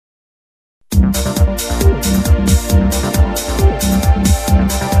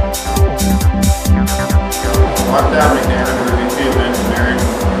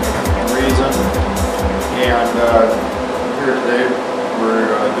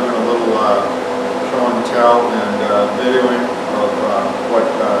videoing of what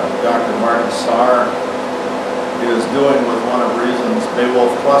Dr. Martin Saar is doing with one of Reason's Beowulf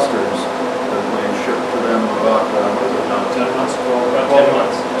clusters that we shipped to them about, what is it now, 10 months ago? About 10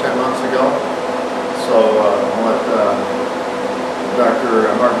 months. 10 months ago. So I'll let Dr.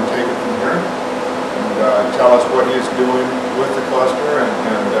 Martin take it from here and tell us what he's doing with the cluster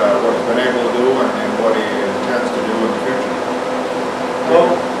and what he's been able to do and what he intends to do in the future. Well,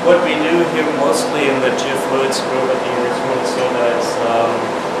 what we do here mostly in the geofluids group at the University of Minnesota is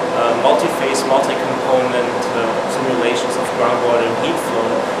multi-phase, multi-component simulations of groundwater and heat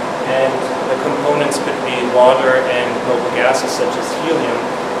flow. And the components could be water and noble gases such as helium.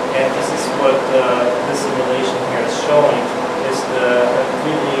 And this is what this simulation here is showing, is the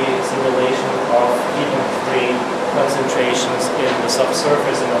 3D simulation of helium-3 concentrations in the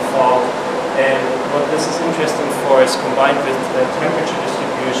subsurface in a fault. And what this is interesting for is combined with the temperature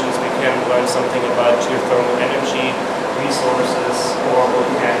distributions, we can learn something about geothermal energy resources or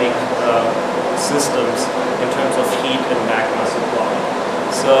volcanic systems in terms of heat and magma supply.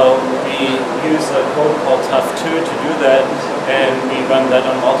 So we use a code called TUF2 to do that, and we run that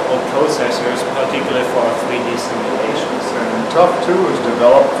on multiple processors, particularly for our 3D simulations. And TUF2 was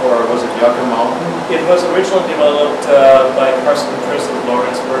developed for, was it Yucca Mountain? It was originally developed by Carson Chris at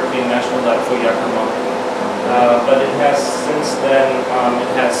Lawrence Berkeley National Lab for Yucca Mountain. But it has, since then,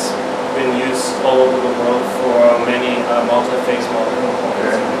 it has been used all over the world for many multi-phase, multi-component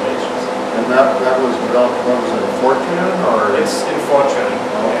simulations. And that was developed, what was it, Fortran? Or? It's in Fortran.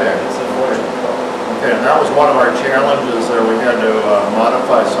 Okay. Yeah, it's a Fortran code. Okay, and that was one of our challenges there. We had to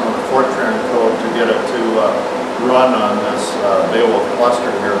modify some of the Fortran code to get it to run on this Beowulf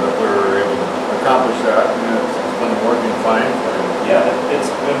cluster here, but we were able to accomplish that, and it's been working fine. Yeah, it's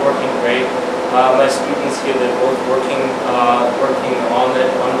been working great. My students here, they're both working on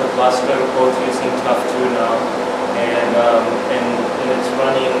the cluster, both using TUF2 now, and it's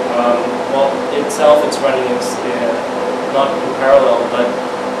running. Well, itself, it's running not in parallel, but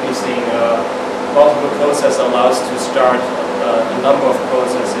using multiple process allows to start a number of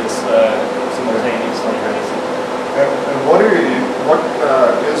processes simultaneously. And what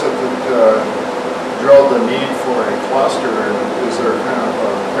is it that drove the need for a cluster? Is there kind of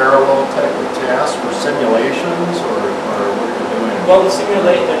a parallel type of task for simulations, or what are you doing? Well,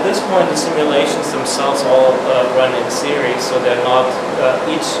 at this point, the simulations themselves all run in series, so they're not.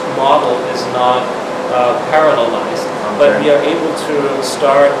 Each model is not parallelized, but we are able to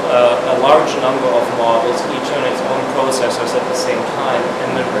start a large number of models, each on its own processors at the same time.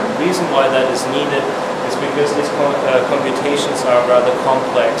 And the reason why that is needed is because these computations are rather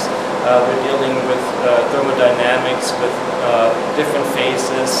complex. We're dealing with thermodynamics, with different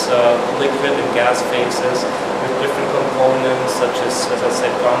phases, liquid and gas phases, with different components such as I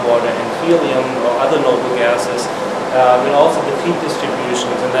said, groundwater and helium or other noble gases, and also the heat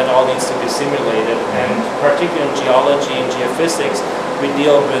distributions, and that all needs to be simulated. And particularly in geology and geophysics, we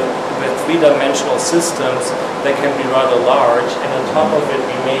deal with three-dimensional systems that can be rather large, and on top of it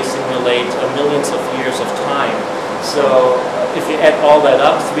we may simulate millions of years of time. So if you add all that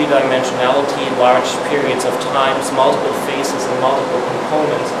up, three-dimensionality, large periods of times, multiple phases and multiple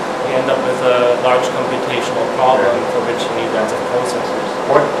components, you end up with a large computational problem for which you need lots of processors.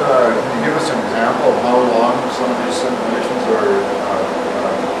 Can you give us an example of how long some of these simulations or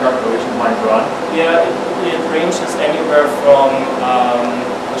calculations might run? Yeah, it ranges anywhere from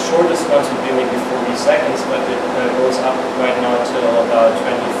the shortest ones would be maybe 40 seconds, but it goes up right now till about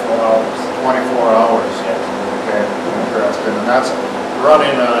 24 hours. 24 hours? Yes. Okay, interesting. And that's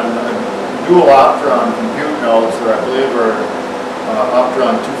running on dual Optron compute nodes that I believe are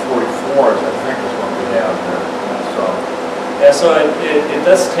Optron 244s, I think is what we have there. So. Yeah, so it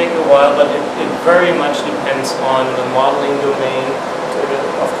does take a while, but it very much depends on the modeling domain.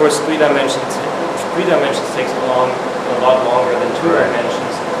 Of course, three dimensions takes a lot longer than two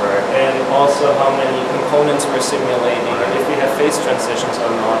dimensions. Right. And also how many components we're simulating, and if we have phase transitions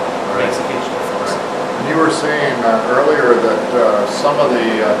or not, makes a huge difference. You were saying earlier that some of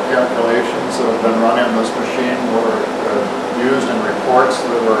the calculations that have been run in this machine were used in reports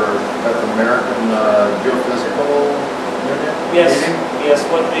that were at the American Geophysical Union meeting? Yes.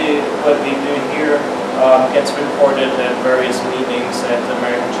 What we do here gets reported at various meetings, at the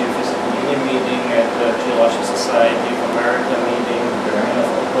American Geophysical Union meeting, at the Geological Society of America meeting, and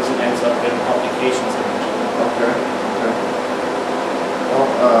of course it ends up in publications eventually. Okay. Well,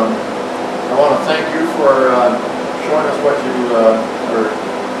 I want to thank you for showing us what you are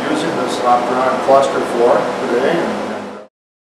using this Optron cluster for today.